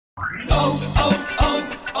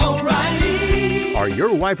O'Reilly. Are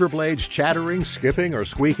your wiper blades chattering, skipping, or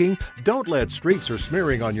squeaking? Don't let streaks or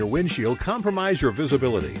smearing on your windshield compromise your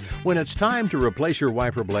visibility. When it's time to replace your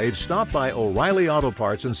wiper blades, stop by O'Reilly Auto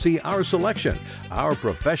Parts and see our selection. Our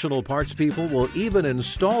professional parts people will even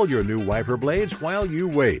install your new wiper blades while you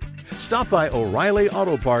wait. Stop by O'Reilly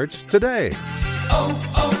Auto Parts today.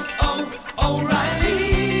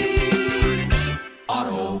 O'Reilly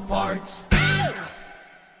Auto Parts.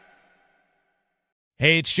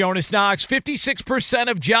 Hey, it's Jonas Knox. 56%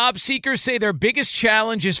 of job seekers say their biggest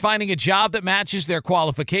challenge is finding a job that matches their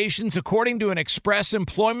qualifications, according to an Express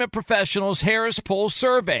Employment Professionals Harris Poll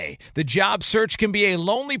survey. The job search can be a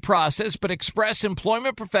lonely process, but Express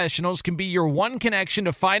Employment Professionals can be your one connection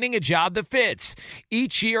to finding a job that fits.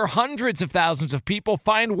 Each year, hundreds of thousands of people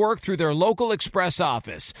find work through their local Express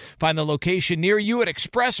office. Find the location near you at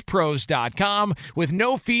expresspros.com. With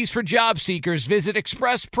no fees for job seekers, visit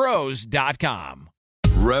expresspros.com.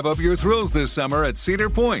 Rev up your thrills this summer at Cedar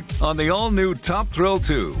Point on the all-new Top Thrill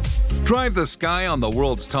 2. Drive the sky on the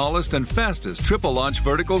world's tallest and fastest triple-launch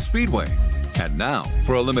vertical speedway. And now,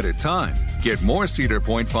 for a limited time, get more Cedar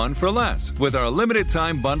Point fun for less with our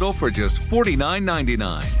limited-time bundle for just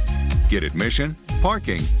 $49.99. Get admission,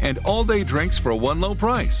 parking, and all-day drinks for one low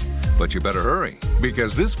price. But you better hurry,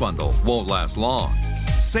 because this bundle won't last long.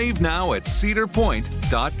 Save now at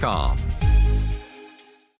cedarpoint.com.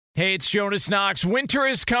 Hey, it's Jonas Knox. Winter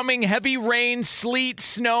is coming. Heavy rain, sleet,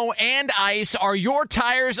 snow, and ice. Are your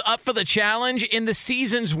tires up for the challenge? In the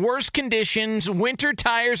season's worst conditions, winter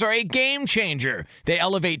tires are a game changer. They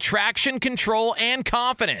elevate traction, control, and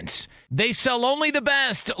confidence. They sell only the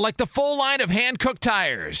best, like the full line of hand-cooked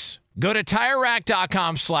tires. Go to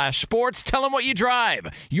TireRack.com/sports. Tell them what you drive.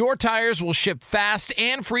 Your tires will ship fast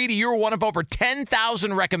and free to your one of over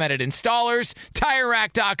 10,000 recommended installers.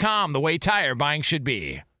 TireRack.com, the way tire buying should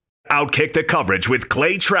be. Outkick the coverage with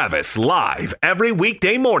Clay Travis live every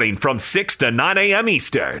weekday morning from 6 to 9 a.m.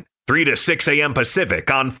 Eastern, 3 to 6 a.m. Pacific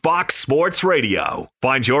on Fox Sports Radio.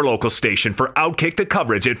 Find your local station for Outkick the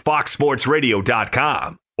coverage at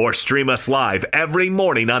foxsportsradio.com or stream us live every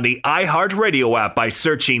morning on the iHeartRadio app by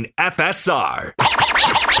searching FSR. Now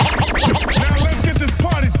let's get this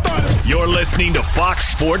party started. You're listening to Fox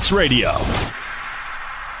Sports Radio.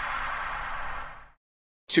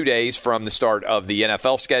 2 days from the start of the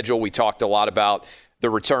NFL schedule. We talked a lot about the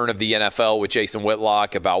return of the NFL with Jason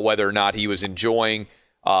Whitlock, about whether or not he was enjoying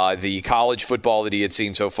the college football that he had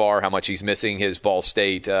seen so far, how much he's missing his Ball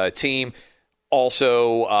State team.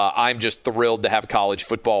 Also, I'm just thrilled to have college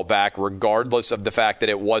football back, regardless of the fact that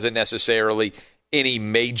it wasn't necessarily any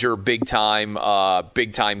major big-time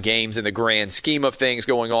games in the grand scheme of things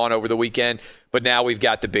going on over the weekend. But now we've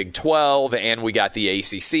got the Big 12 and we got the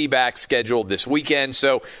ACC back scheduled this weekend.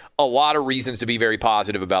 So a lot of reasons to be very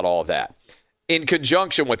positive about all of that. In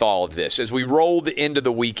conjunction with all of this, as we rolled into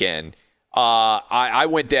the weekend, I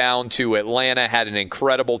went down to Atlanta, had an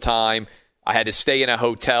incredible time. I had to stay in a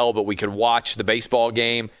hotel, but we could watch the baseball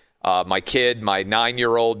game. My kid, my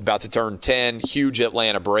 9-year-old, about to turn 10, huge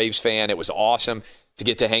Atlanta Braves fan. It was awesome to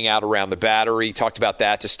get to hang out around the Battery. Talked about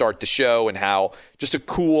that to start the show and how just a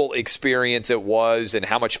cool experience it was and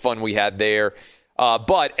how much fun we had there.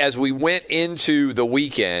 But as we went into the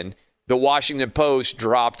weekend, the Washington Post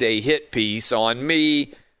dropped a hit piece on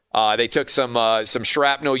me. They took some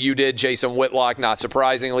shrapnel you did, Jason Whitlock, not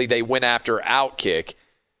surprisingly. They went after Outkick.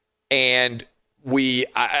 And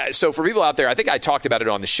so for people out there, I think I talked about it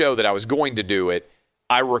on the show that I was going to do it.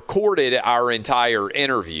 I recorded our entire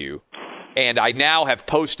interview, and I now have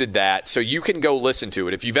posted that, so you can go listen to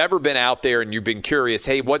it. If you've ever been out there and you've been curious,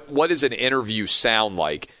 hey, what does an interview sound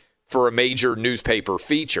like for a major newspaper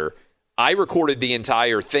feature? I recorded the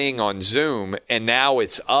entire thing on Zoom, and now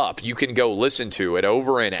it's up. You can go listen to it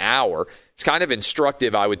over an hour. It's kind of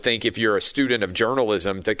instructive, I would think, if you're a student of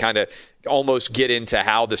journalism, to kind of almost get into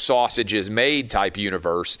how the sausage is made type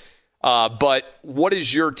universe. But what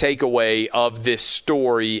is your takeaway of this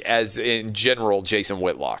story as in general, Jason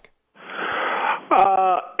Whitlock?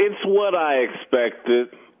 It's what I expected,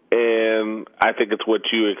 and I think it's what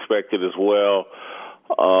you expected as well.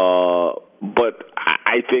 But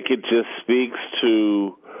I think it just speaks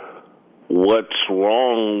to what's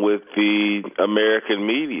wrong with the American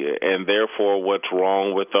media, and therefore what's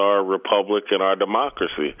wrong with our republic and our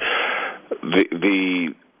democracy.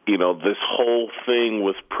 This whole thing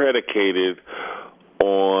was predicated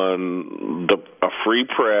on a free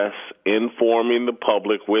press informing the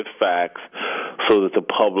public with facts so that the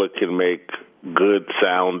public can make good,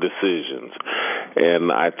 sound decisions.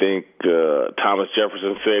 And I think Thomas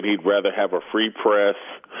Jefferson said he'd rather have a free press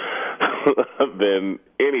than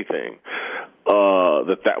anything.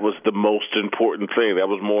 that was the most important thing. That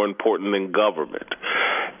was more important than government.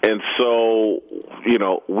 And so,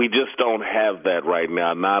 we just don't have that right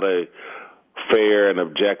now. Not a fair and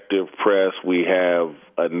objective press. We have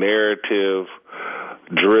a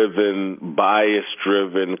narrative-driven,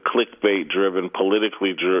 bias-driven, clickbait-driven,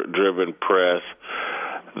 politically driven press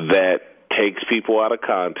that takes people out of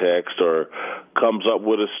context or comes up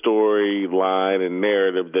with a storyline and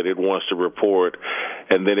narrative that it wants to report,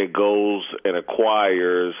 and then it goes and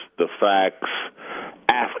acquires the facts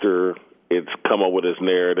after it's come up with its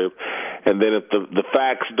narrative. And then if the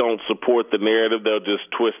facts don't support the narrative, they'll just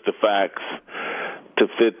twist the facts to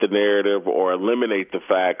fit the narrative or eliminate the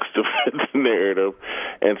facts to fit the narrative.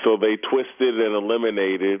 And so they twisted and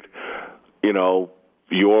eliminated,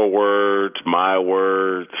 your words, my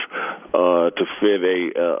words, to fit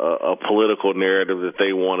a political narrative that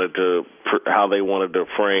they wanted to, how they wanted to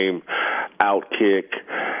frame Outkick.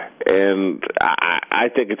 And I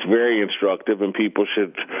think it's very instructive, and people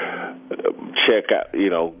should check out,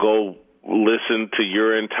 go listen to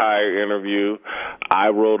your entire interview. I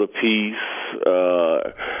wrote a piece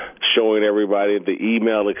showing everybody the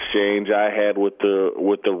email exchange I had with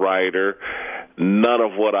the writer. None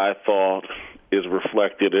of what I thought is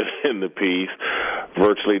reflected in the piece.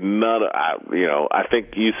 Virtually none. I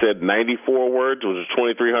think you said 94 words. It was a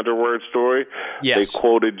 2,300 word story. Yes. They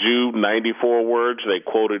quoted you 94 words. They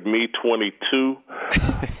quoted me 22.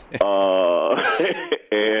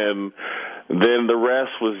 And then the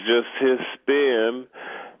rest was just his spin.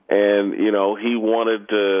 And, he wanted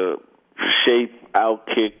to shape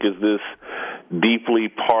Outkick as this deeply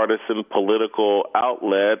partisan political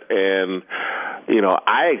outlet. And,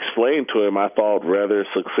 I explained to him, I thought rather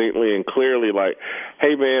succinctly and clearly, like,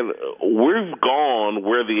 hey, man, we've gone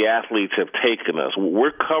where the athletes have taken us.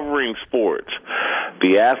 We're covering sports.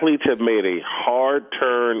 The athletes have made a hard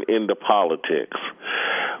turn into politics.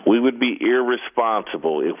 We would be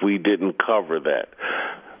irresponsible if we didn't cover that.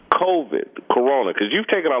 COVID, Corona, because you've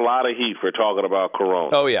taken a lot of heat for talking about Corona.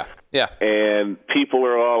 Oh, yeah. Yeah. And people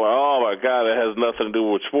are all like, oh, my God, it has nothing to do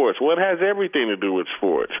with sports. Well, it has everything to do with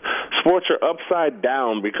sports. Sports are upside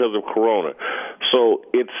down because of Corona. So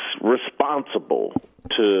it's responsible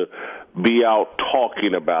to be out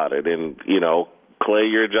talking about it. And, Clay,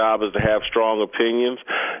 your job is to have strong opinions.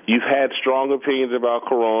 You've had strong opinions about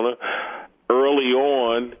Corona. Early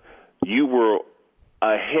on, you were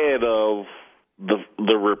ahead of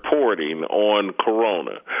the reporting on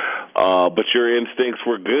Corona, but your instincts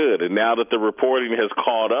were good, and now that the reporting has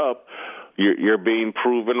caught up, you're being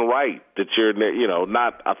proven right. That you're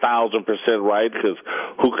not 1,000% right, because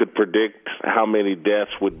who could predict how many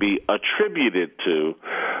deaths would be attributed to?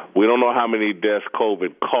 We don't know how many deaths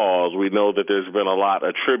COVID caused. We know that there's been a lot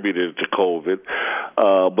attributed to COVID,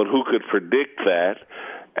 but who could predict that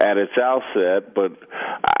at its outset? But,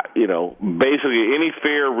 basically any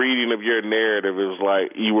fair reading of your narrative is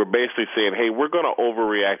like you were basically saying, hey, we're going to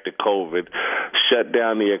overreact to COVID, shut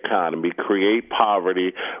down the economy, create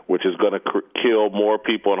poverty, which is going to kill more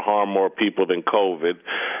people and harm more people than COVID.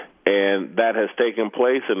 And that has taken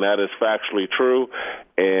place, and that is factually true.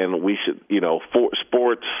 And we should, for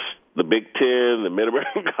sports, the Big Ten, the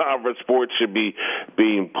Mid-American Conference, sports should be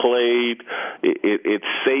being played. It's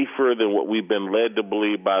safer than what we've been led to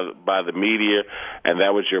believe by the media, and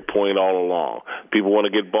that was your point all along. People want to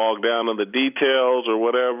get bogged down in the details or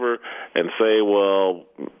whatever and say, well,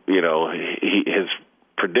 his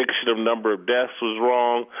prediction of number of deaths was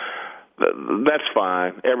wrong. That's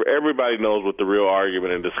fine. Everybody knows what the real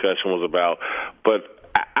argument and discussion was about.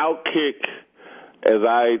 But Outkick, as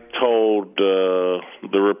I told the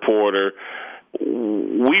reporter,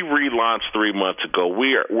 we relaunched 3 months ago.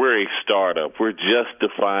 We're a startup. We're just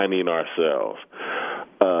defining ourselves.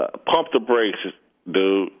 Pump the brakes,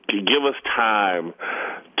 dude. Give us time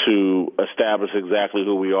to establish exactly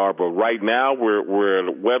who we are. But right now, we're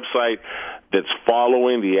a website that's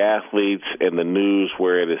following the athletes and the news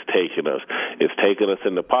where it has taken us. It's taken us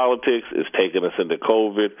into politics. It's taken us into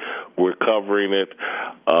COVID. We're covering it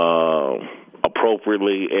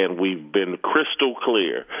appropriately, and we've been crystal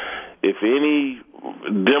clear. If any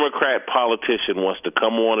Democrat politician wants to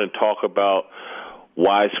come on and talk about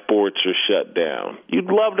why sports are shut down,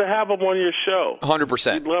 you'd love to have them on your show.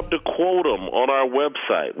 100%. We'd love to quote them on our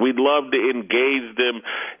website. We'd love to engage them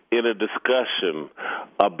in a discussion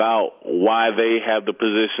about why they have the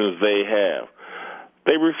positions they have.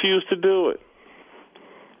 They refuse to do it.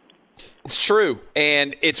 It's true.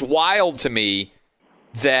 And it's wild to me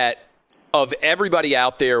that of everybody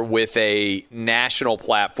out there with a national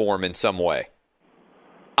platform in some way,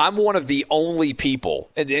 I'm one of the only people.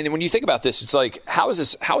 And when you think about this, it's like, how is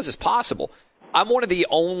this possible? I'm one of the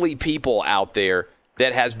only people out there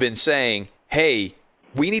that has been saying, hey,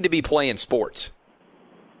 we need to be playing sports.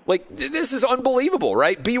 Like, this is unbelievable,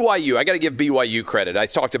 right? BYU, I got to give BYU credit. I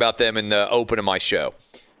talked about them in the open of my show.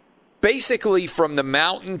 Basically, from the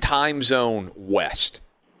Mountain Time Zone West,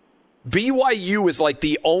 BYU is like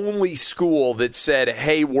the only school that said,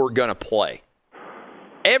 hey, we're going to play.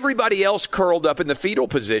 Everybody else curled up in the fetal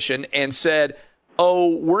position and said,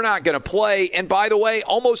 oh, we're not going to play. And by the way,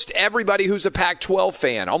 almost everybody who's a Pac-12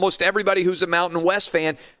 fan, almost everybody who's a Mountain West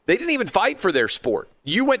fan, they didn't even fight for their sport.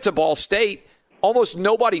 You went to Ball State. Almost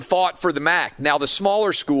nobody fought for the MAC. Now, the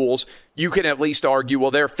smaller schools, you can at least argue, well,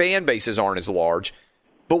 their fan bases aren't as large.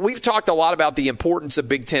 But we've talked a lot about the importance of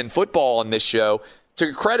Big Ten football on this show.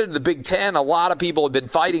 To credit the Big Ten, a lot of people have been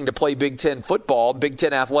fighting to play Big Ten football, Big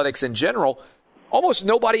Ten athletics in general. Almost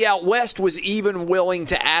nobody out west was even willing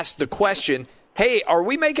to ask the question, hey, are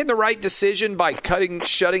we making the right decision by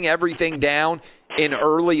shutting everything down in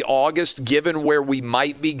early August, given where we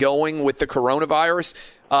might be going with the coronavirus?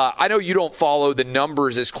 I know you don't follow the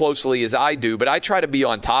numbers as closely as I do, but I try to be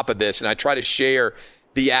on top of this, and I try to share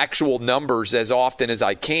the actual numbers as often as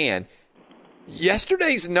I can.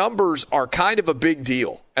 Yesterday's numbers are kind of a big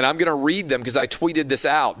deal, and I'm going to read them because I tweeted this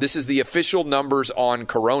out. This is the official numbers on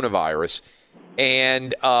coronavirus,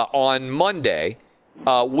 and on Monday,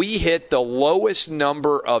 we hit the lowest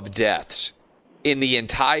number of deaths in the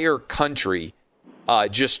entire country,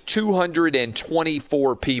 just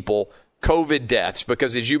 224 people, COVID deaths,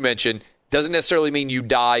 because as you mentioned, doesn't necessarily mean you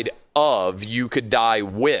died of, you could die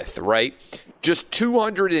with, right? Just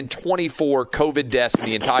 224 COVID deaths in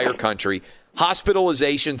the entire country.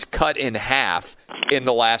 Hospitalizations cut in half in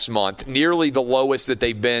the last month, nearly the lowest that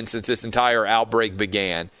they've been since this entire outbreak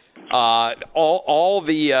began. All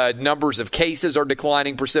the numbers of cases are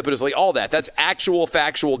declining precipitously, all that. That's actual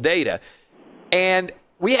factual data. And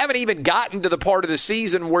we haven't even gotten to the part of the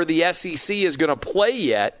season where the SEC is going to play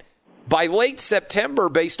yet. By late September,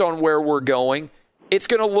 based on where we're going, it's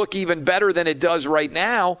going to look even better than it does right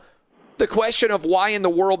now. The question of why in the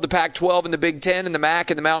world the Pac-12 and the Big Ten and the MAC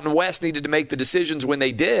and the Mountain West needed to make the decisions when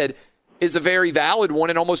they did is a very valid one,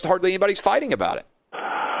 and almost hardly anybody's fighting about it.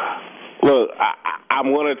 Look,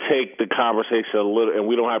 I'm going to take the conversation a little, and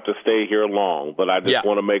we don't have to stay here long, but I just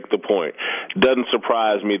want to make the point. Doesn't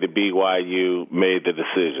surprise me that BYU made the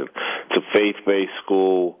decision. It's a faith-based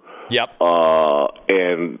school. Yep.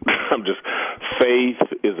 And faith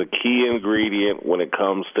is a key ingredient when it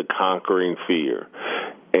comes to conquering fear.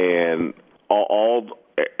 And all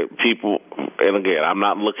people, and again, I'm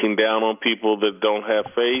not looking down on people that don't have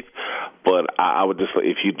faith, but I would just say,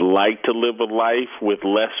 if you'd like to live a life with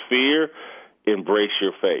less fear, embrace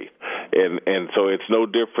your faith. And so it's no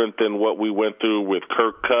different than what we went through with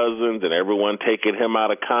Kirk Cousins and everyone taking him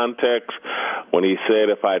out of context when he said,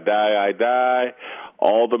 if I die, I die.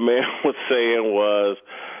 All the man was saying was,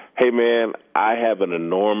 hey, man, I have an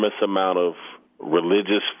enormous amount of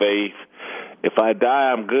religious faith. If I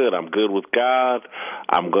die, I'm good. I'm good with God.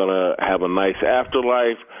 I'm going to have a nice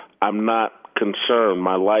afterlife. I'm not concerned.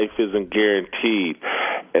 My life isn't guaranteed.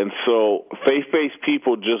 And so faith-based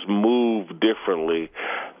people just move differently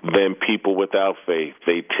than people without faith.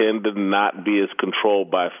 They tend to not be as controlled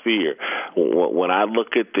by fear. When I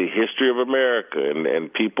look at the history of America,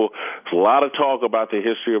 and people, there's a lot of talk about the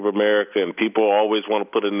history of America, and people always want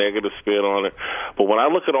to put a negative spin on it. But when I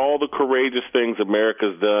look at all the courageous things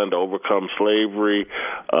America's done to overcome slavery,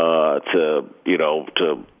 to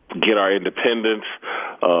get our independence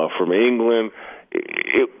from England,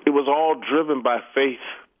 it was all driven by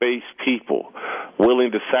faith-based people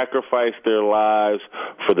willing to sacrifice their lives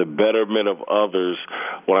for the betterment of others.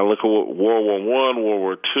 When I look at World War I, World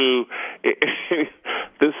War II,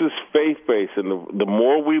 this is faith-based, and the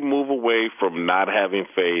more we move away from not having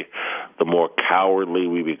faith, the more cowardly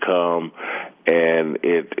we become, and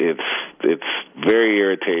it's very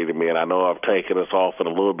irritating to me. And I know I've taken us off in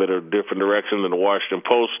a little bit of a different direction than the Washington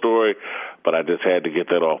Post story, but I just had to get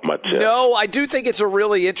that off my chest. No, I do think it's a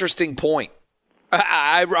really interesting point.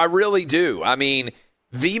 I really do. I mean,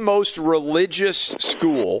 the most religious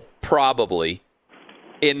school probably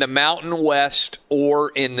in the Mountain West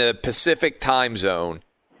or in the Pacific time zone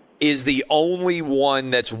is the only one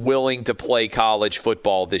that's willing to play college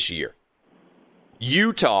football this year.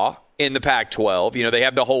 Utah in the Pac-12, they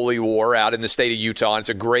have the Holy War out in the state of Utah, and it's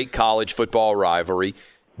a great college football rivalry.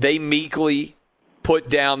 They meekly put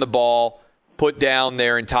down the ball, put down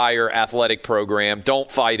their entire athletic program,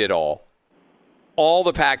 don't fight at all. All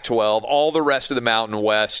the Pac-12, all the rest of the Mountain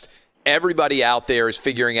West, everybody out there is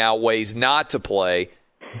figuring out ways not to play.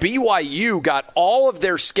 BYU got all of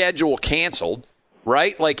their schedule canceled,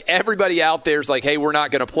 right? Like everybody out there is like, hey, we're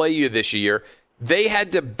not going to play you this year. They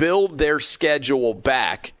had to build their schedule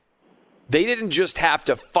back. They didn't just have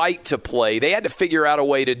to fight to play. They had to figure out a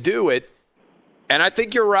way to do it. And I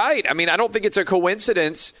think you're right. I mean, I don't think it's a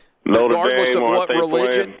coincidence, regardless of what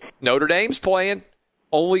religion. Playing? Notre Dame's playing.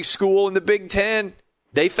 Only school in the Big Ten.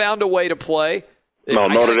 They found a way to play. No,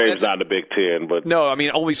 Notre Dame's not the Big Ten, but no, I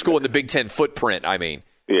mean only school in the Big Ten footprint. I mean,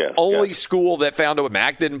 only school that found a.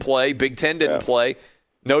 Mac didn't play. Big Ten didn't play.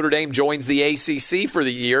 Notre Dame joins the ACC for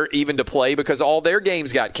the year, even to play because all their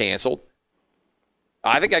games got canceled.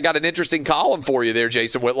 I think I got an interesting column for you there,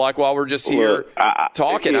 Jason Whitlock, while we're just here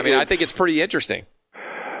talking. I mean, I think it's pretty interesting.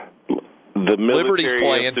 The Liberty's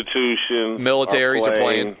playing. Institutions Militaries are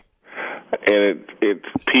playing. And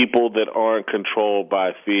it's people that aren't controlled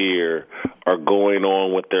by fear are going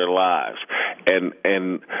on with their lives. And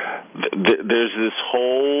there's this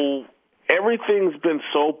whole – everything's been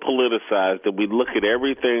so politicized that we look at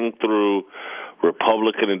everything through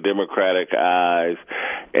Republican and Democratic eyes.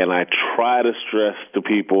 And I try to stress to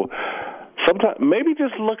people, sometimes maybe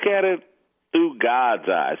just look at it through God's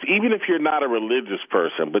eyes, even if you're not a religious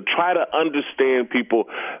person, but try to understand people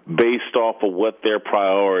based off of what their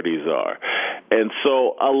priorities are. And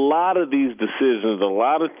so a lot of these decisions, a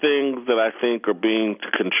lot of things that I think are being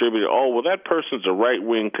contributed, that person's a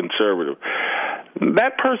right-wing conservative.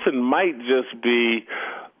 That person might just be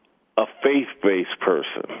a faith-based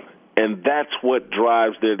person. And that's what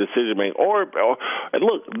drives their decision-making. Or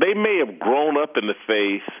look, they may have grown up in the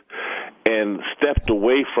faith and stepped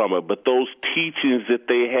away from it, but those teachings that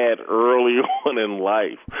they had early on in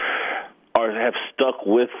life have stuck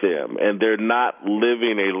with them, and they're not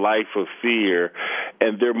living a life of fear,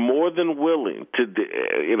 and they're more than willing to,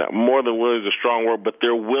 more than willing is a strong word, but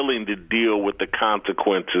they're willing to deal with the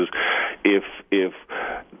consequences if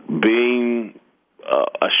being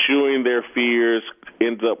eschewing their fears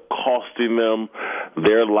ends up costing them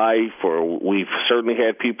their life, or we've certainly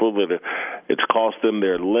had people that it's cost them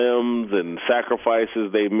their limbs and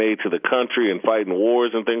sacrifices they made to the country and fighting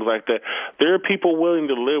wars and things like that. There are people willing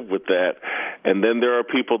to live with that, and then there are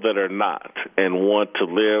people that are not and want to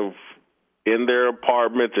live in their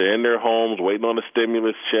apartments or in their homes, waiting on a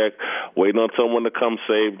stimulus check, waiting on someone to come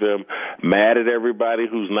save them, mad at everybody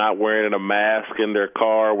who's not wearing a mask in their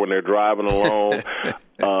car when they're driving alone.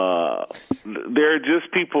 There are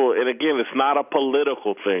just people, and again, it's not a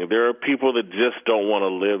political thing. There are people that just don't want to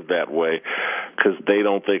live that way because they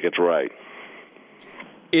don't think it's right.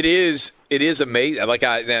 It is amazing.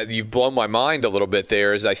 You've blown my mind a little bit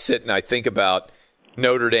there as I sit and I think about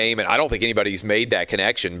Notre Dame, and I don't think anybody's made that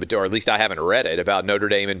connection, or at least I haven't read it, about Notre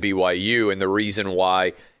Dame and BYU and the reason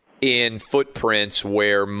why in footprints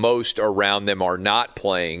where most around them are not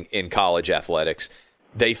playing in college athletics,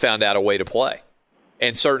 they found out a way to play.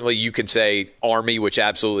 And certainly you can say Army, which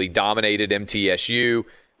absolutely dominated MTSU.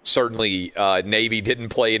 Certainly Navy didn't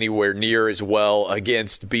play anywhere near as well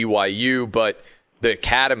against BYU, but the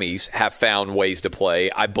academies have found ways to play.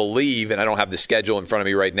 I believe, and I don't have the schedule in front of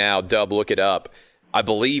me right now, Dub, look it up. I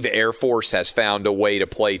believe Air Force has found a way to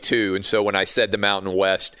play too. And so when I said the Mountain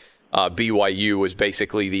West, BYU was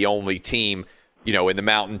basically the only team, in the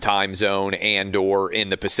Mountain time zone and or in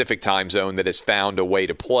the Pacific time zone that has found a way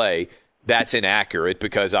to play. That's inaccurate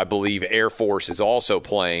because I believe Air Force is also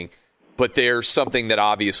playing. But there's something that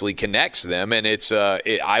obviously connects them, and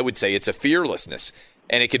I would say it's a fearlessness.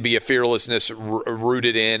 And it could be a fearlessness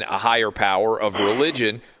rooted in a higher power of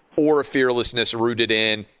religion, or a fearlessness rooted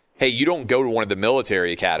in, hey, you don't go to one of the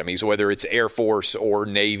military academies, whether it's Air Force or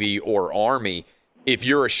Navy or Army, if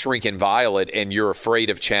you're a shrinking violet and you're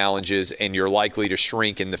afraid of challenges and you're likely to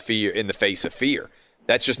shrink in the face of fear.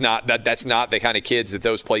 That's just not that's not the kind of kids that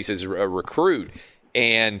those places recruit.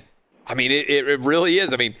 And I mean, it really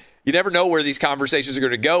is. I mean, you never know where these conversations are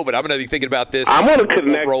going to go, but I'm going to be thinking about this. I want to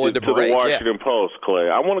connect it to the Washington Post, Clay.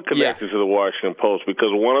 I want to connect it to the Washington Post because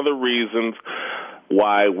one of the reasons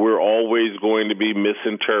why we're always going to be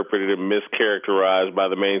misinterpreted and mischaracterized by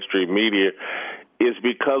the mainstream media is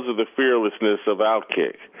because of the fearlessness of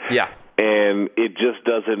Outkick. Yeah. And it just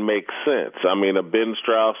doesn't make sense. I mean, a Ben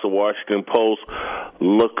Strauss, the Washington Post,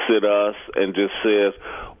 looks at us and just says,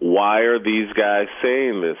 why are these guys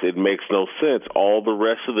saying this? It makes no sense. All the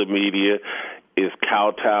rest of the media is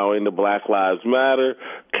kowtowing to Black Lives Matter,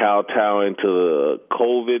 kowtowing to the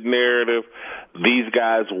COVID narrative. These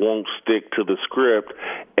guys won't stick to the script,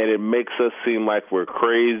 and it makes us seem like we're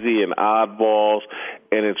crazy and oddballs,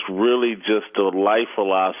 and it's really just a life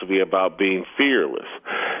philosophy about being fearless.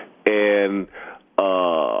 And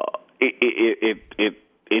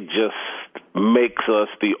it just makes us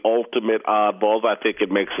the ultimate oddballs. I think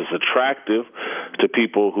it makes us attractive to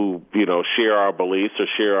people who, share our beliefs or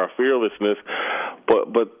share our fearlessness.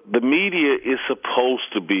 But the media is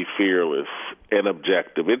supposed to be fearless and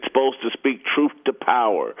objective. It's supposed to speak truth to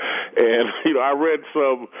power. And, I read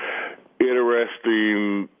some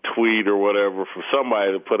interesting tweet or whatever from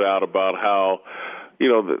somebody that put out about how,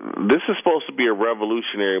 this is supposed to be a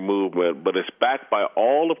revolutionary movement, but it's backed by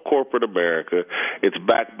all of corporate America. It's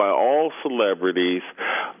backed by all celebrities.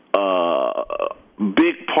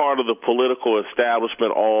 Big part of the political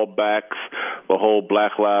establishment all backs the whole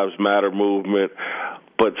Black Lives Matter movement.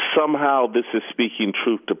 But somehow this is speaking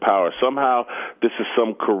truth to power. Somehow this is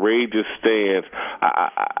some courageous stance.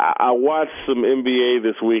 I watched some NBA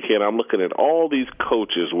this weekend. I'm looking at all these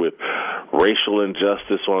coaches with racial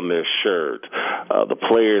injustice on their shirts. The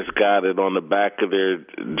players got it on the back of their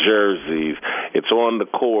jerseys. It's on the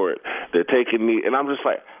court. They're taking the, and I'm just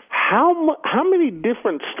like, how many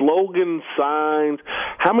different slogan signs,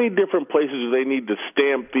 how many different places do they need to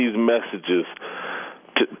stamp these messages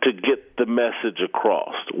to get the message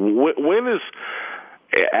across?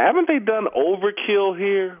 Haven't they done overkill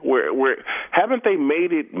here? Where haven't they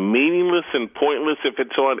made it meaningless and pointless if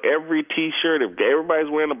it's on every T-shirt? If everybody's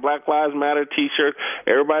wearing a Black Lives Matter T-shirt,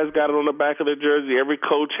 everybody's got it on the back of their jersey, every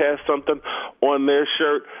coach has something on their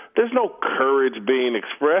shirt. There's no courage being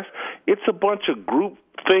expressed. It's a bunch of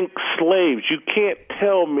groupthink slaves. You can't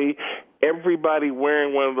tell me everybody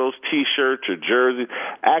wearing one of those T-shirts or jerseys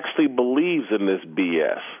actually believes in this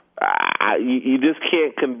BS. You just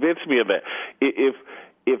can't convince me of that.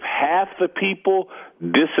 If half the people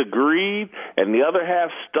disagreed and the other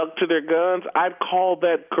half stuck to their guns, I'd call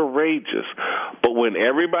that courageous. But when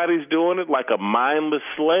everybody's doing it like a mindless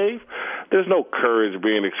slave, there's no courage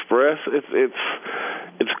being expressed. It's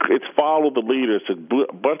follow the leader. It's a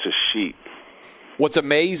bunch of sheep. What's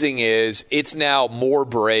amazing is it's now more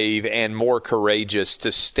brave and more courageous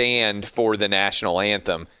to stand for the national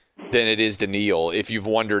anthem than it is to kneel, if you've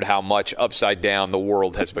wondered how much upside down the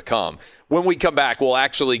world has become. When we come back, we'll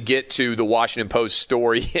actually get to the Washington Post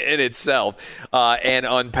story in itself and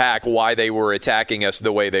unpack why they were attacking us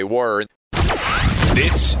the way they were.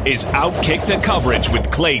 This is Outkick the Coverage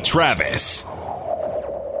with Clay Travis.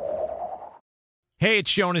 Hey,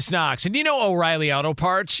 it's Jonas Knox, and you know O'Reilly Auto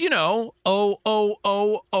Parts,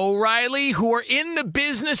 O'Reilly, who are in the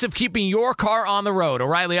business of keeping your car on the road.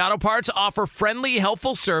 O'Reilly Auto Parts offer friendly,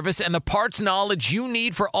 helpful service and the parts knowledge you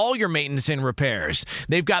need for all your maintenance and repairs.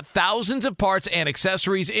 They've got thousands of parts and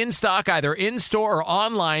accessories in stock, either in-store or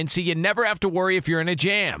online, so you never have to worry if you're in a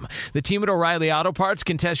jam. The team at O'Reilly Auto Parts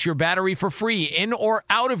can test your battery for free in or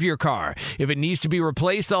out of your car. If it needs to be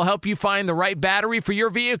replaced, they'll help you find the right battery for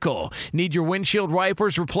your vehicle. Need your windshield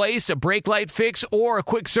wipers replaced, a brake light fix, or a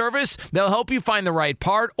quick service? They'll help you find the right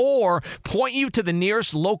part or point you to the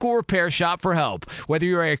nearest local repair shop for help. Whether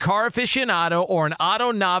you're a car aficionado or an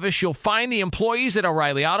auto novice, you'll find the employees at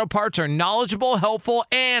O'Reilly Auto Parts are knowledgeable, helpful,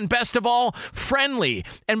 and best of all, friendly.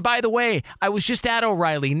 And by the way, I was just at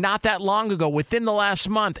O'Reilly not that long ago, within the last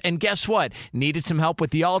month, and guess what? Needed some help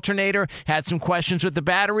with the alternator, had some questions with the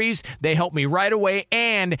batteries. They helped me right away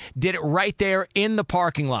and did it right there in the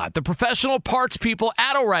parking lot. The professional parts people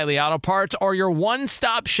at O'Reilly Auto Parts are your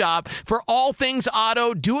one-stop shop for all things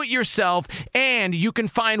auto, do-it-yourself, and you can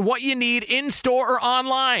find what you need in-store or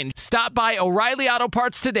online. Stop by O'Reilly Auto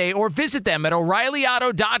Parts today or visit them at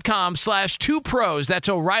O'ReillyAuto.com/2pros. That's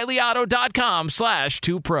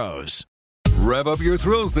O'ReillyAuto.com/2pros. Rev up your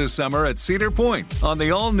thrills this summer at Cedar Point on the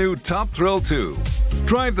all-new Top Thrill 2.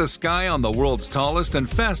 Drive the sky on the world's tallest and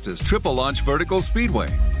fastest triple-launch vertical speedway.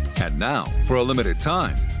 And now, for a limited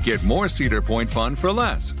time, get more Cedar Point fun for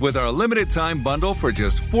less with our limited-time bundle for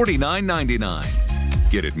just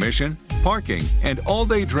 $49.99. Get admission, parking, and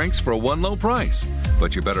all-day drinks for one low price.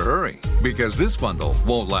 But you better hurry, because this bundle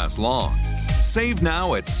won't last long. Save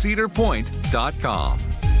now at cedarpoint.com.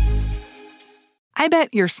 I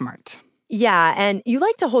bet you're smart. Yeah, and you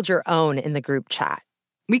like to hold your own in the group chat.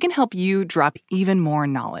 We can help you drop even more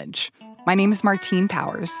knowledge. My name is Martine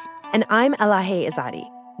Powers. And I'm Elahe Izadi.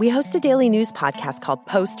 We host a daily news podcast called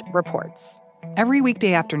Post Reports. Every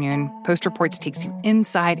weekday afternoon, Post Reports takes you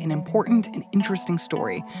inside an important and interesting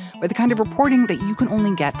story with the kind of reporting that you can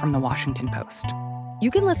only get from the Washington Post. You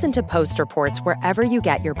can listen to Post Reports wherever you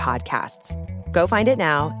get your podcasts. Go find it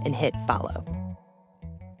now and hit follow.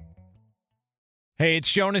 Hey,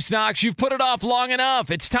 it's Jonas Knox. You've put it off long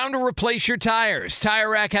enough. It's time to replace your tires.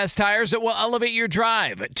 Tire Rack has tires that will elevate your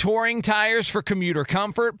drive. Touring tires for commuter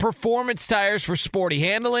comfort, performance tires for sporty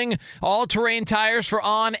handling, all-terrain tires for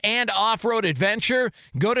on- and off-road adventure.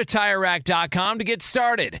 Go to TireRack.com to get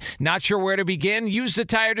started. Not sure where to begin? Use the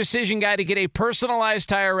Tire Decision Guide to get a personalized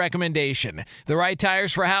tire recommendation. The right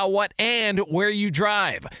tires for how, what, and where you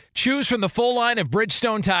drive. Choose from the full line of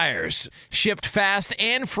Bridgestone tires. Shipped fast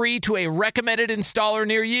and free to a recommended installer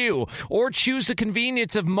near you, or choose the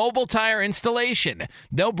convenience of mobile tire installation.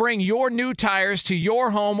 They'll bring your new tires to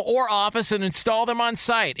your home or office and install them on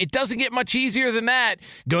site. It doesn't get much easier than that.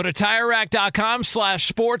 Go to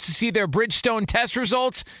TireRack.com/sports to see their Bridgestone test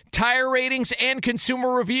results, tire ratings, and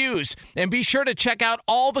consumer reviews. And be sure to check out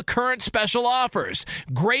all the current special offers.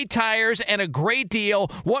 Great tires and a great deal.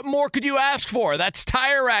 What more could you ask for? That's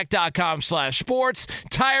TireRack.com/sports.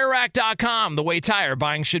 TireRack.com, the way tire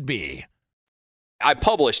buying should be. I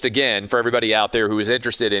published, again, for everybody out there who is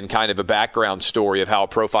interested in kind of a background story of how a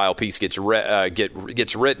profile piece gets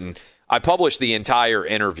written, I published the entire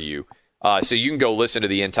interview. So you can go listen to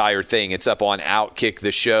the entire thing. It's up on Outkick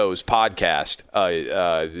the Show's podcast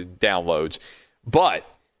downloads. But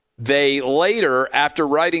they later, after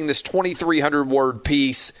writing this 2,300-word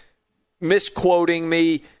piece, misquoting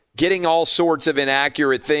me, getting all sorts of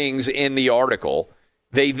inaccurate things in the article,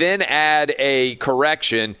 they then add a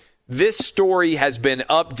correction. This story has been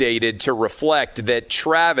updated to reflect that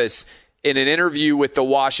Travis, in an interview with the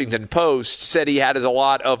Washington Post, said he had a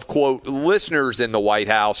lot of, quote, listeners in the White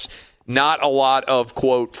House, not a lot of,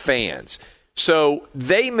 quote, fans. So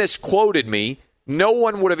they misquoted me. No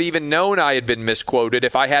one would have even known I had been misquoted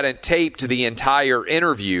if I hadn't taped the entire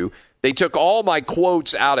interview. They took all my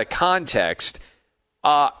quotes out of context.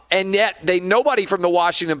 And yet nobody from the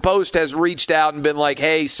Washington Post has reached out and been like,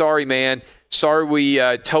 hey, sorry, man. Sorry we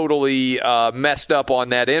totally messed up on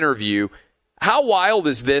that interview. How wild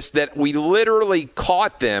is this that we literally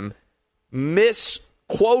caught them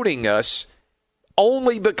misquoting us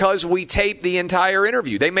only because we taped the entire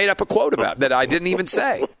interview? They made up a quote about that I didn't even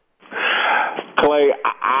say. Clay,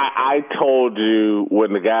 I told you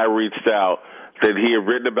when the guy reached out that he had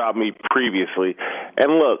written about me previously.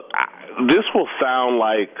 And look, this will sound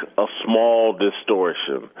like a small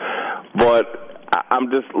distortion, but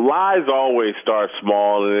lies always start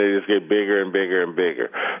small and they just get bigger and bigger and bigger.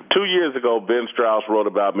 2 years ago, Ben Strauss wrote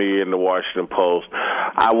about me in the Washington Post.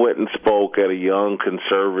 I went and spoke at a young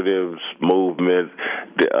conservatives movement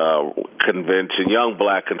convention, young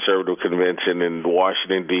black conservative convention in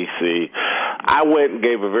Washington, D.C. I went and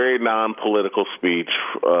gave a very non-political speech,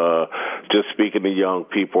 just speaking to young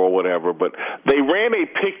people or whatever, but they ran a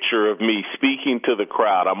picture of me speaking to the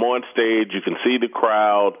crowd. I'm on stage, you can see the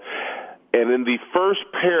crowd. And in the first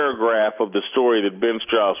paragraph of the story that Ben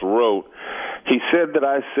Strauss wrote, he said that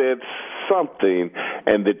I said something,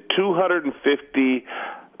 and that 250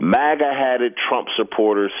 MAGA-hatted Trump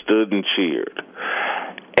supporters stood and cheered.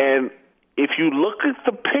 And if you look at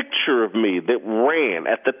the picture of me that ran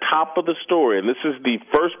at the top of the story, and this is the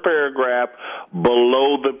first paragraph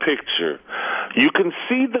below the picture, you can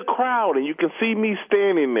see the crowd, and you can see me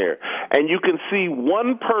standing there, and you can see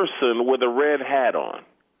one person with a red hat on.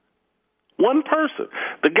 One person.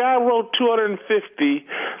 The guy wrote 250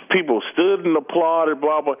 people stood and applauded,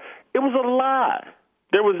 blah, blah. It was a lie.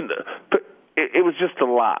 It was just a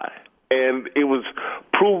lie. And it was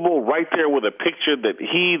provable right there with a picture that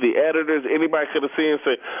he, the editors, anybody could have seen and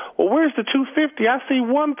say, well, where's the 250? I see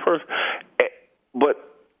one person. But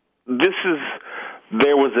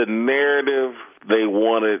there was a narrative they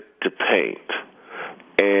wanted to paint.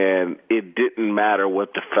 And it didn't matter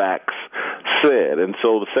what the facts said. And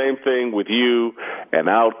so the same thing with you and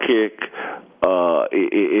Outkick,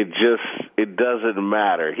 it doesn't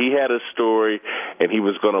matter. He had a story, and he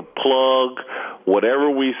was going to plug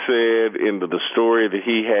whatever we said into the story that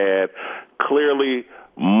he had. Clearly,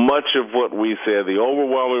 much of what we said, the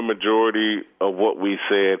overwhelming majority of what we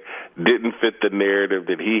said, didn't fit the narrative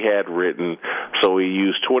that he had written. So he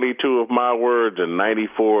used 22 of my words and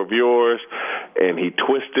 94 of yours, and he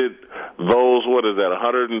twisted those,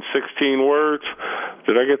 116 words?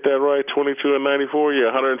 Did I get that right? 22 and 94? Yeah,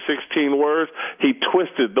 116 words. He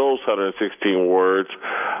twisted those 116 words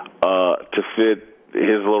to fit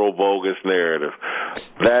his little bogus narrative.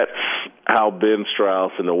 That's how Ben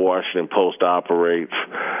Strauss and the Washington Post operates.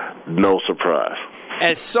 No surprise.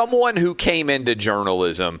 As someone who came into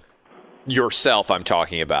journalism, yourself I'm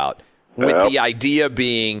talking about, with the idea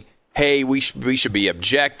being, hey, we should be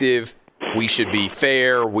objective, we should be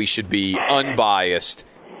fair, we should be unbiased.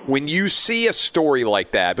 When you see a story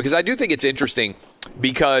like that, because I do think it's interesting,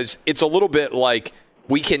 because it's a little bit like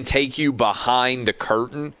we can take you behind the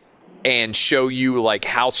curtain and show you like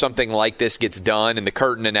how something like this gets done. And the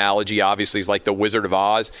curtain analogy obviously is like the Wizard of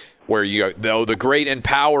Oz, where you go, the great and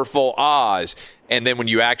powerful Oz. And then when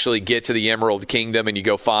you actually get to the Emerald Kingdom and you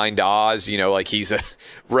go find Oz, like he's a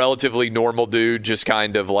relatively normal dude, just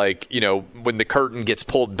kind of like, when the curtain gets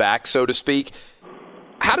pulled back, so to speak.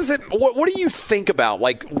 How does it, what do you think about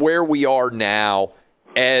like where we are now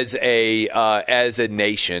as a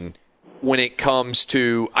nation when it comes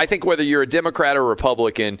to, I think whether you're a Democrat or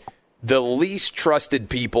Republican, the least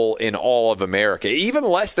trusted people in all of America, even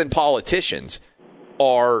less than politicians,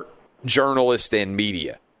 are journalists and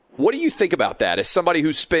media. What do you think about that as somebody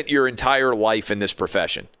who's spent your entire life in this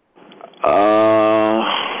profession? That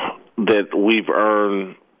we've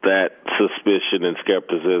earned that suspicion and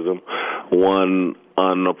skepticism, one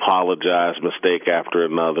unapologized mistake after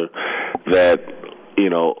another, that,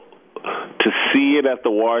 to see it at the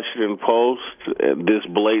Washington Post this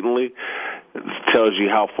blatantly tells you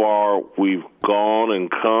how far we've gone and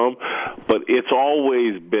come, but it's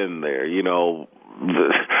always been there.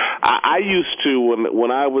 I used to,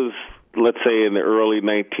 when I was, let's say, in the early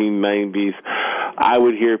 1990s, I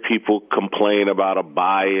would hear people complain about a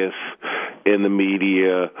bias in the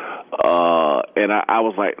media, and I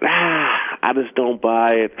was like, I just don't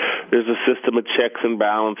buy it. There's a system of checks and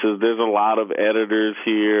balances. There's a lot of editors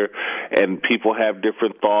here, and people have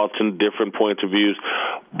different thoughts and different points of views.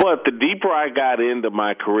 But the deeper I got into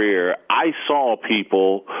my career, I saw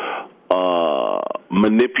people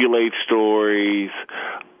manipulate stories,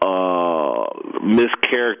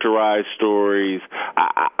 mischaracterize stories.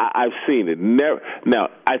 I've seen it. Now,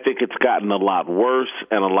 I think it's gotten a lot worse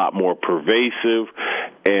and a lot more pervasive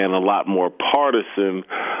and a lot more partisan.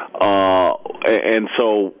 And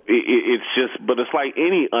so it's just, but it's like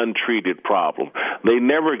any untreated problem. They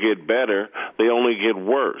never get better. They only get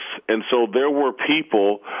worse. And so there were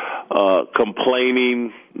people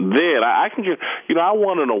complaining then. I can get, I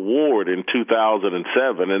won an award in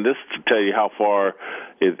 2007, and this to tell you how far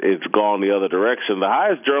it's gone the other direction. The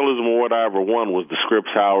highest journalism award I ever won was the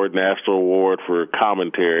Scripps Howard National Award for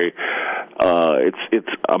Commentary. It's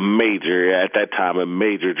a major, at that time, a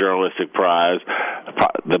major journalistic prize,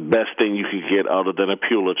 the best thing you could get other than a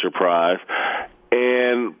Pulitzer Prize.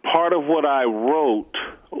 And part of what I wrote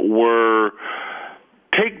were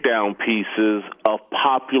takedown pieces of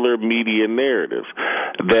popular media narratives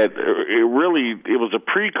that it was a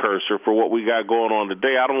precursor for what we got going on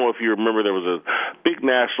today. I don't know if you remember, there was a big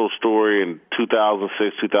national story in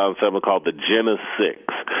 2006, 2007 called the Jena Six,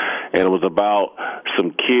 and it was about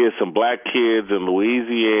some black kids in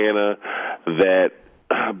Louisiana that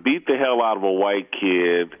beat the hell out of a white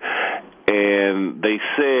kid. And they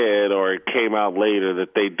said, or it came out later,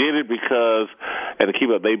 that they did it because, and to keep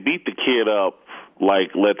up, they beat the kid up,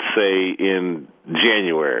 like, let's say, in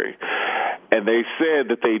January. And they said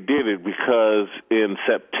that they did it because in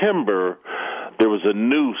September there was a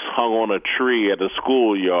noose hung on a tree at a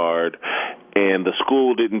schoolyard, and the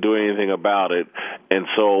school didn't do anything about it. And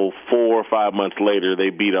so 4 or 5 months later,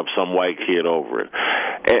 they beat up some white kid over it.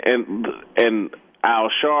 And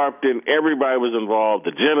Al Sharpton, everybody was involved.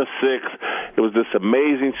 The Jena Six, it was this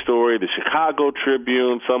amazing story. The Chicago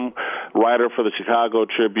Tribune, some writer for the Chicago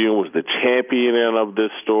Tribune was the champion of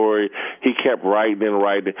this story. He kept writing and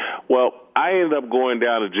writing. Well, I ended up going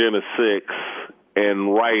down to Jena Six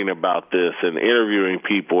and writing about this and interviewing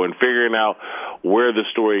people and figuring out where the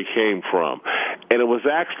story came from. And it was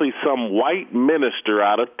actually some white minister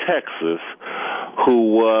out of Texas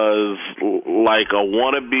who was like a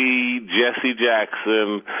wannabe Jesse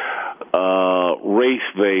Jackson race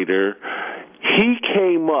vader. He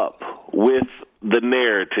came up with the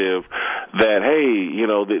narrative that, hey,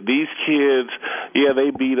 these kids, they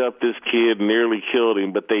beat up this kid, nearly killed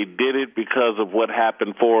him, but they did it because of what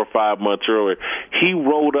happened 4 or 5 months earlier. He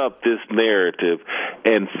wrote up this narrative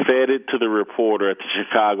and fed it to the reporter at the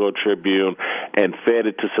Chicago Tribune and fed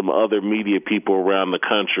it to some other media people around the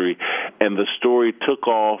country, and the story took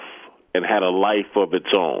off and had a life of its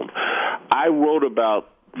own. I wrote about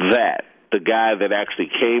that, the guy that actually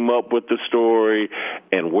came up with the story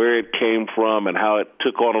and where it came from and how it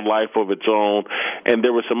took on a life of its own. And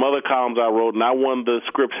there were some other columns I wrote, and I won the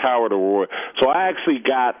Scripps Howard Award. So I actually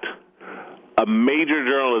got a major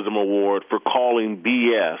journalism award for calling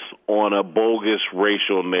BS on a bogus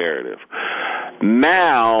racial narrative.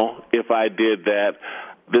 Now, if I did that,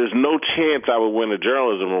 there's no chance I would win a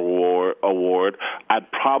journalism award. I'd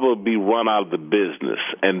probably be run out of the business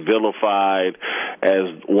and vilified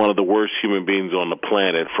as one of the worst human beings on the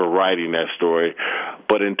planet for writing that story.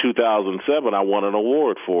 But in 2007, I won an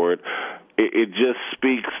award for it. It just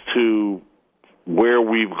speaks to where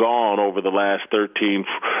we've gone over the last 13,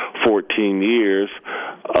 14 years,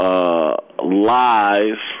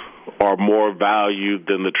 lies are more valued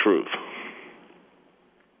than the truth.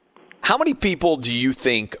 How many people do you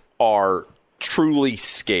think are truly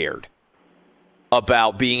scared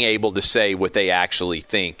about being able to say what they actually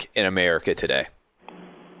think in America today?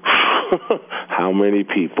 How many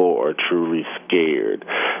people are truly scared?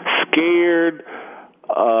 Scared,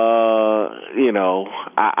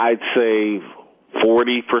 I'd say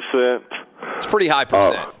 40%. It's pretty high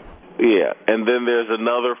percent. Yeah, and then there's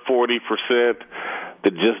another 40%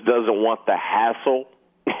 that just doesn't want the hassle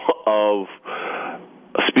of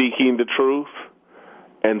speaking the truth.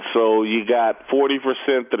 And so you got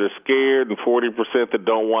 40% that are scared and 40% that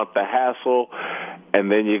don't want the hassle.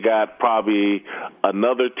 And then you got probably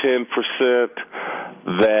another 10%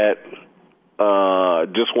 that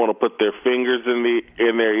just want to put their fingers in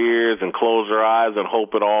their ears and close their eyes and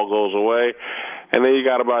hope it all goes away. And then you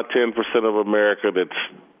got about 10% of America that's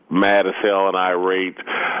mad as hell and irate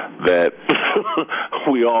that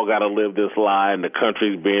we all got to live this lie and the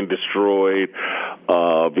country's being destroyed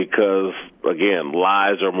because, again,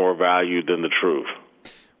 lies are more valued than the truth.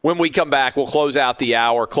 When we come back, we'll close out the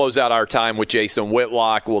hour, close out our time with Jason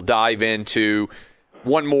Whitlock. We'll dive into,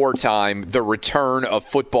 one more time, the return of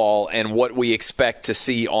football and what we expect to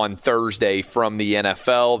see on Thursday from the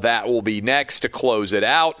NFL. That will be next to close it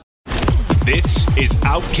out. This is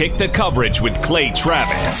Outkick the Coverage with Clay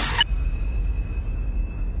Travis.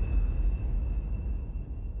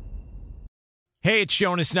 Hey, it's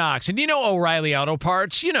Jonas Knox, and you know O'Reilly Auto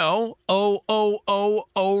Parts. You know,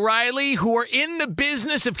 O'Reilly, who are in the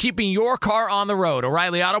business of keeping your car on the road.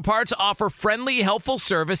 O'Reilly Auto Parts offer friendly, helpful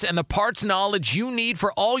service and the parts knowledge you need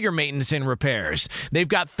for all your maintenance and repairs. They've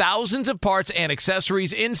got thousands of parts and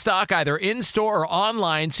accessories in stock, either in-store or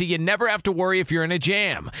online, so you never have to worry if you're in a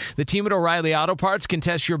jam. The team at O'Reilly Auto Parts can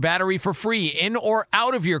test your battery for free in or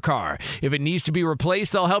out of your car. If it needs to be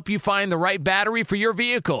replaced, they'll help you find the right battery for your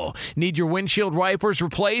vehicle. Need your windshield wipers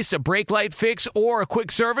replaced, a brake light fix, or a quick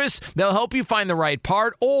service? They'll help you find the right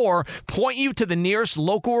part or point you to the nearest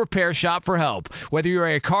local repair shop for help. Whether you're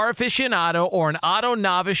a car aficionado or an auto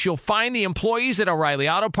novice, you'll find the employees at O'Reilly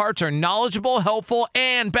Auto Parts are knowledgeable, helpful,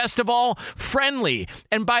 and best of all, friendly.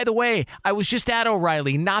 And by the way, I was just at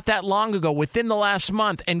O'Reilly not that long ago, within the last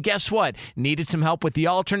month, and guess what? Needed some help with the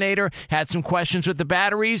alternator, had some questions with the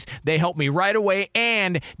batteries. They helped me right away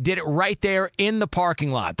and did it right there in the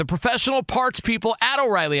parking lot. The professional parts people at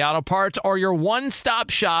O'Reilly Auto Parts are your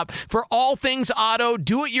one-stop shop for all things auto,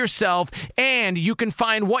 do-it-yourself, and you can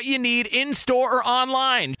find what you need in-store or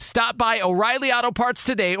online. Stop by O'Reilly Auto Parts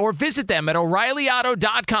today or visit them at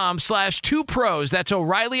O'ReillyAuto.com/2pros. That's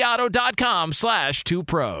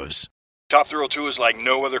O'ReillyAuto.com/2pros. Top Thrill 2 is like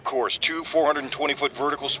no other course. 2 420-foot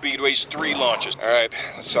vertical speedways, 3 launches. All right,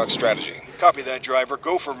 let's talk strategy. Copy that, driver.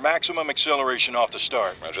 Go for maximum acceleration off the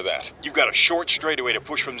start. Roger that. You've got a short straightaway to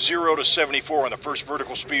push from 0 to 74 on the first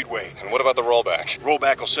vertical speedway. And what about the rollback?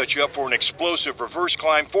 Rollback will set you up for an explosive reverse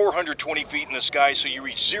climb 420 feet in the sky so you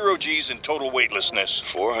reach 0 G's in total weightlessness.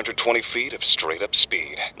 420 feet of straight-up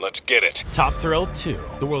speed. Let's get it. Top Thrill 2,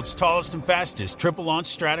 the world's tallest and fastest triple-launch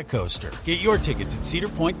stratocoaster. Get your tickets at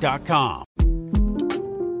cedarpoint.com.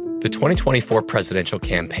 The 2024 presidential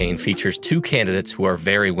campaign features 2 candidates who are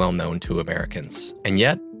very well known to Americans. And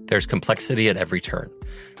yet, there's complexity at every turn.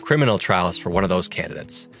 Criminal trials for one of those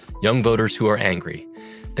candidates. Young voters who are angry.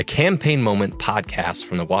 The Campaign Moment podcast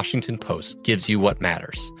from the Washington Post gives you what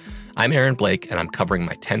matters. I'm Aaron Blake, and I'm covering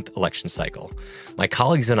my 10th election cycle. My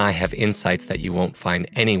colleagues and I have insights that you won't find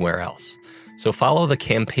anywhere else. So follow The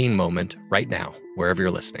Campaign Moment right now, wherever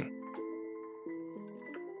you're listening.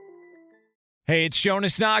 Hey, it's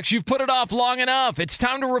Jonas Knox. You've put it off long enough. It's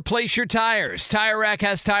time to replace your tires. Tire Rack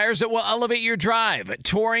has tires that will elevate your drive.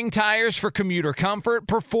 Touring tires for commuter comfort,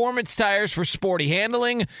 performance tires for sporty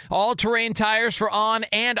handling, all-terrain tires for on-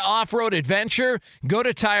 and off-road adventure. Go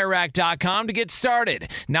to TireRack.com to get started.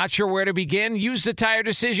 Not sure where to begin? Use the Tire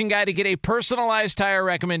Decision Guide to get a personalized tire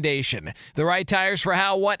recommendation. The right tires for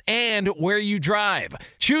how, what, and where you drive.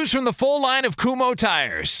 Choose from the full line of Kumho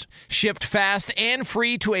tires. Shipped fast and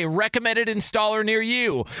free to a recommended installer near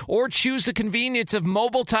you, or choose the convenience of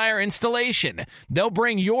mobile tire installation. They'll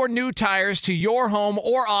bring your new tires to your home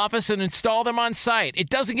or office and install them on site. It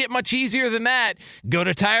doesn't get much easier than that. Go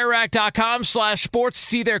to TireRack.com/sports to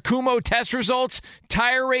see their Kumho test results,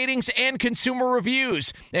 tire ratings, and consumer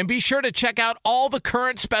reviews. And be sure to check out all the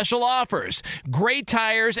current special offers. Great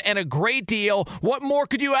tires and a great deal. What more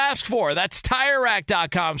could you ask for? That's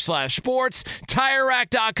TireRack.com/sports.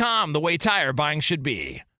 TireRack.com, the way tire buying should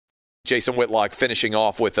be. Jason Whitlock finishing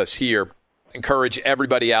off with us here Encourage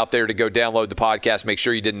everybody out there to go download the podcast. Make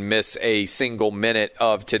sure you didn't miss a single minute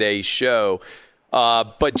of today's show.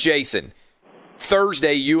 But Jason,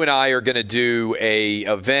 Thursday, you and I are going to do a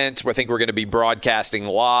event. I think we're going to be broadcasting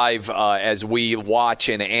live as we watch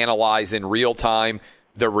and analyze in real time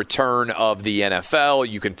the return of the NFL.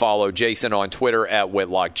 You can follow Jason on Twitter at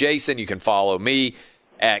Whitlock Jason. You can follow me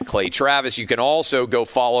at Clay Travis. You can also go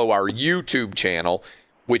follow our YouTube channel,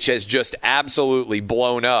 which has just absolutely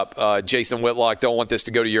blown up. Jason Whitlock, don't want this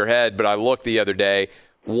to go to your head, but I looked the other day.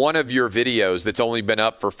 One of your videos that's only been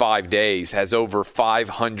up for 5 days has over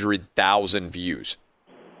 500,000 views.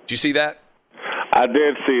 Did you see that? I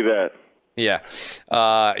did see that. Yeah.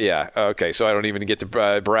 Okay, so I don't even get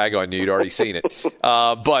to brag on you. You'd already seen it.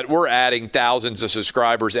 But we're adding thousands of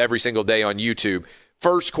subscribers every single day on YouTube.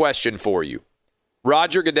 First question for you.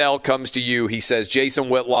 Roger Goodell comes to you. He says, Jason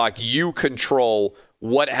Whitlock, you control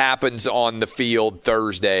what happens on the field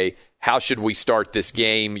Thursday. How should we start this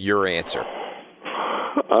game? Your answer.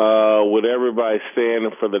 With everybody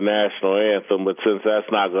standing for the national anthem, but since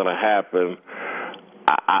that's not going to happen,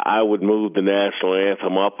 I would move the national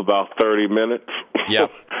anthem up about 30 minutes.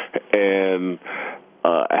 Yep. And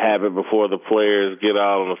have it before the players get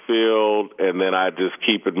out on the field, and then I just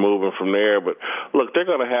keep it moving from there. But, look, they're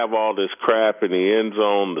going to have all this crap in the end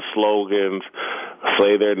zone, the slogans,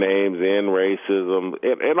 say their names, end racism,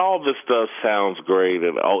 and all this stuff sounds great.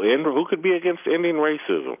 And who could be against ending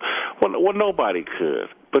racism? Well, nobody could.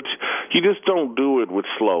 But you just don't do it with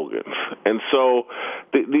slogans. And so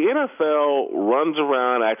the NFL runs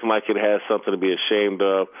around acting like it has something to be ashamed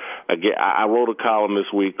of. Again, I wrote a column this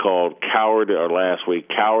week called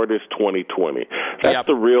Cowardice 2020. That's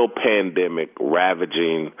the real pandemic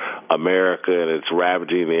ravaging America, and it's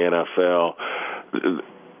ravaging the NFL.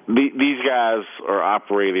 These guys are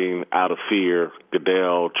operating out of fear.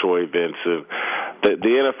 Goodell, Troy Vincent. The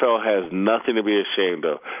NFL has nothing to be ashamed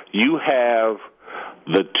of. You have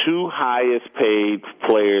the two highest paid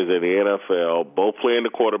players in the NFL, both playing the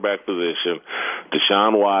quarterback position,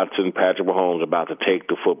 Deshaun Watson, Patrick Mahomes, about to take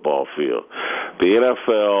the football field. The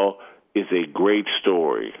NFL is a great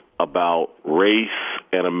story about race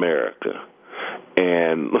and America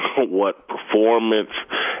and what performance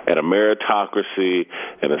and a meritocracy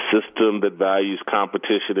and a system that values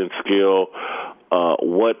competition and skill,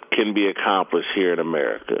 what can be accomplished here in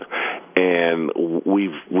America. And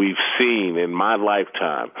we've seen in my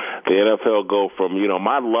lifetime the NFL go from,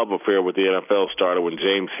 my love affair with the NFL started when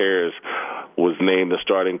James Harris was named the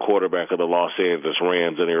starting quarterback of the Los Angeles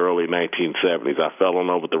Rams in the early 1970s. I fell in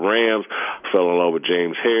love with the Rams, fell in love with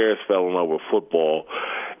James Harris, fell in love with football.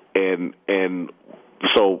 And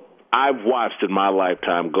so I've watched in my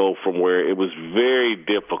lifetime go from where it was very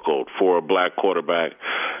difficult for a black quarterback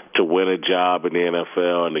to win a job in the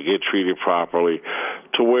NFL and to get treated properly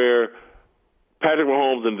to where Patrick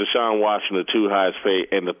Mahomes and Deshaun Watson are the two highest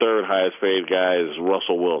paid, and the third highest paid guy is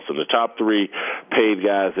Russell Wilson. The top three paid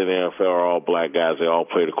guys in the NFL are all black guys. They all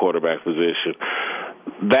play the quarterback position.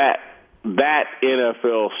 That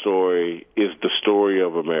NFL story is the story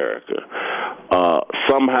of America.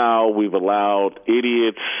 Somehow we've allowed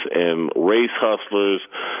idiots and race hustlers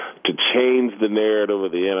to change the narrative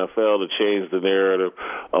of the NFL, to change the narrative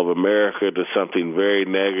of America to something very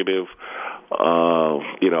negative.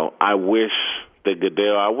 I wish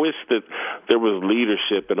that there was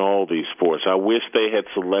leadership in all these sports. I wish they had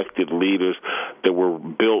selected leaders that were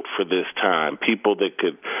built for this time, people that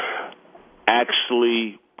could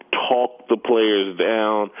actually talk the players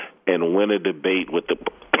down and win a debate with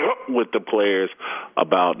the players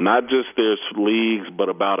about not just their leagues but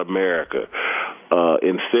about America.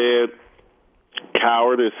 Instead,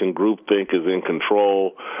 cowardice and groupthink is in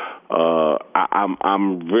control.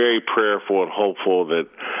 I'm very prayerful and hopeful that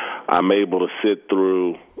I'm able to sit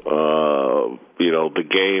through the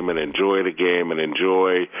game and enjoy the game and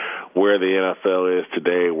enjoy where the NFL is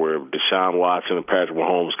today, where Deshaun Watson and Patrick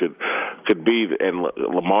Mahomes could be, and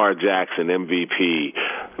Lamar Jackson, MVP,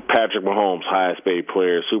 Patrick Mahomes, highest paid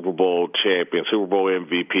player, Super Bowl champion, Super Bowl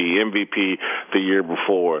MVP the year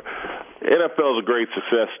before. NFL is a great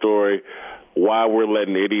success story. Why we're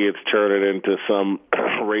letting idiots turn it into some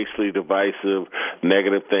racially divisive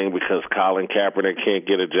negative thing because Colin Kaepernick can't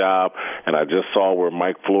get a job. And I just saw where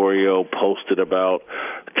Mike Florio posted about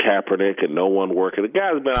Kaepernick and no one working. The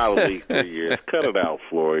guy's been out of the league 3 years. Cut it out,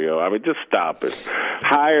 Florio. I mean, just stop it.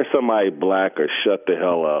 Hire somebody black or shut the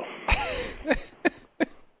hell up.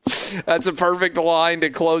 That's a perfect line to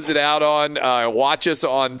close it out on. Watch us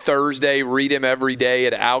on Thursday. Read him every day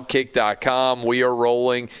at Outkick.com. We are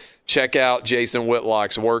rolling. check out Jason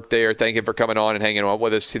Whitlock's work there. Thank you for coming on and hanging out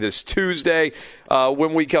with us this Tuesday.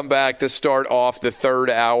 When we come back to start off the third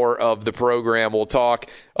hour of the program, we'll talk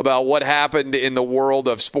about what happened in the world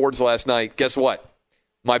of sports last night. Guess what?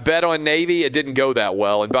 My bet on Navy, it didn't go that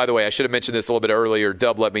well. And by the way, I should have mentioned this a little bit earlier.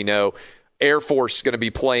 Dub let me know. Air Force is going to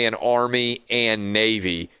be playing Army and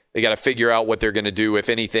Navy. They got to figure out what they're going to do, if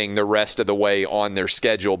anything, the rest of the way on their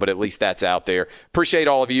schedule, but at least that's out there. Appreciate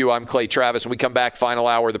all of you. I'm Clay Travis. When we come back, final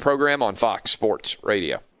hour of the program on Fox Sports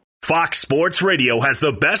Radio. Fox Sports Radio has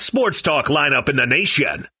the best sports talk lineup in the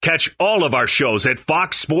nation. Catch all of our shows at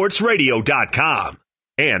foxsportsradio.com.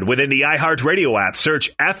 And within the iHeartRadio app,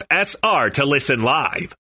 search FSR to listen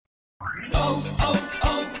live.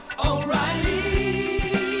 O'Reilly.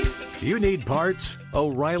 You need parts?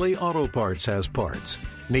 O'Reilly Auto Parts has parts.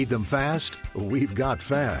 Need them fast? We've got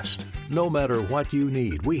fast. No matter what you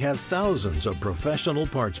need, we have thousands of professional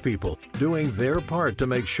parts people doing their part to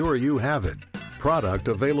make sure you have it. Product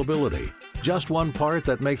availability. Just one part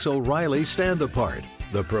that makes O'Reilly stand apart.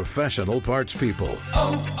 The professional parts people.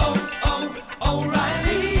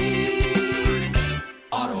 O'Reilly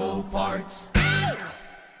Auto Parts.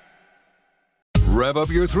 Rev up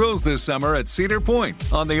your thrills this summer at Cedar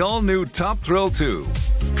Point on the all-new Top Thrill 2.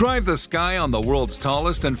 Drive the sky on the world's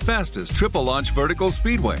tallest and fastest triple-launch vertical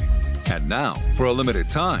speedway. And now, for a limited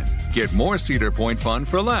time, get more Cedar Point fun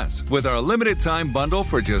for less with our limited-time bundle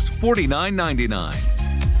for just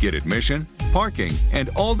 $49.99. Get admission, parking, and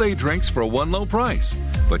all-day drinks for one low price.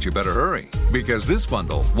 But you better hurry, because this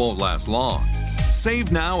bundle won't last long.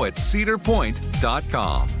 Save now at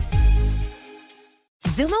cedarpoint.com.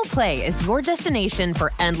 Xumo Play is your destination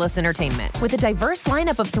for endless entertainment. With a diverse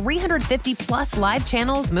lineup of 350-plus live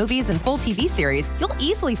channels, movies, and full TV series, you'll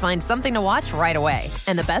easily find something to watch right away.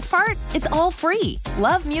 And the best part? It's all free.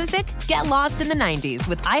 Love music? Get lost in the 90s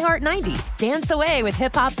with iHeart 90s, dance away with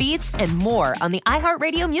hip-hop beats, and more on the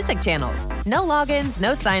iHeartRadio music channels. No logins,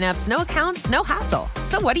 no signups, no accounts, no hassle.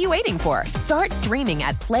 So what are you waiting for? Start streaming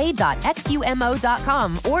at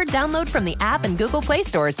play.xumo.com or download from the app and Google Play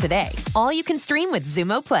stores today. All you can stream with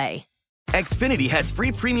Xumo Play. Xfinity has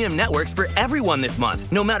free premium networks for everyone this month,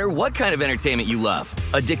 no matter what kind of entertainment you love.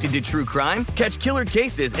 Addicted to true crime? Catch killer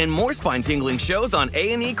cases and more spine-tingling shows on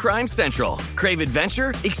A&E Crime Central. Crave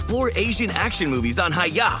adventure? Explore Asian action movies on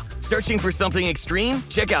Hi-Ya. Searching for something extreme?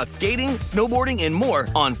 Check out skating, snowboarding, and more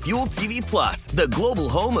on Fuel TV Plus, the global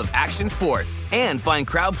home of action sports. And find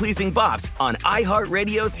crowd-pleasing bops on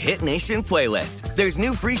iHeartRadio's Hit Nation playlist. There's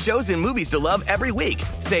new free shows and movies to love every week.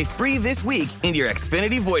 Say free this week in your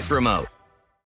Xfinity voice remote.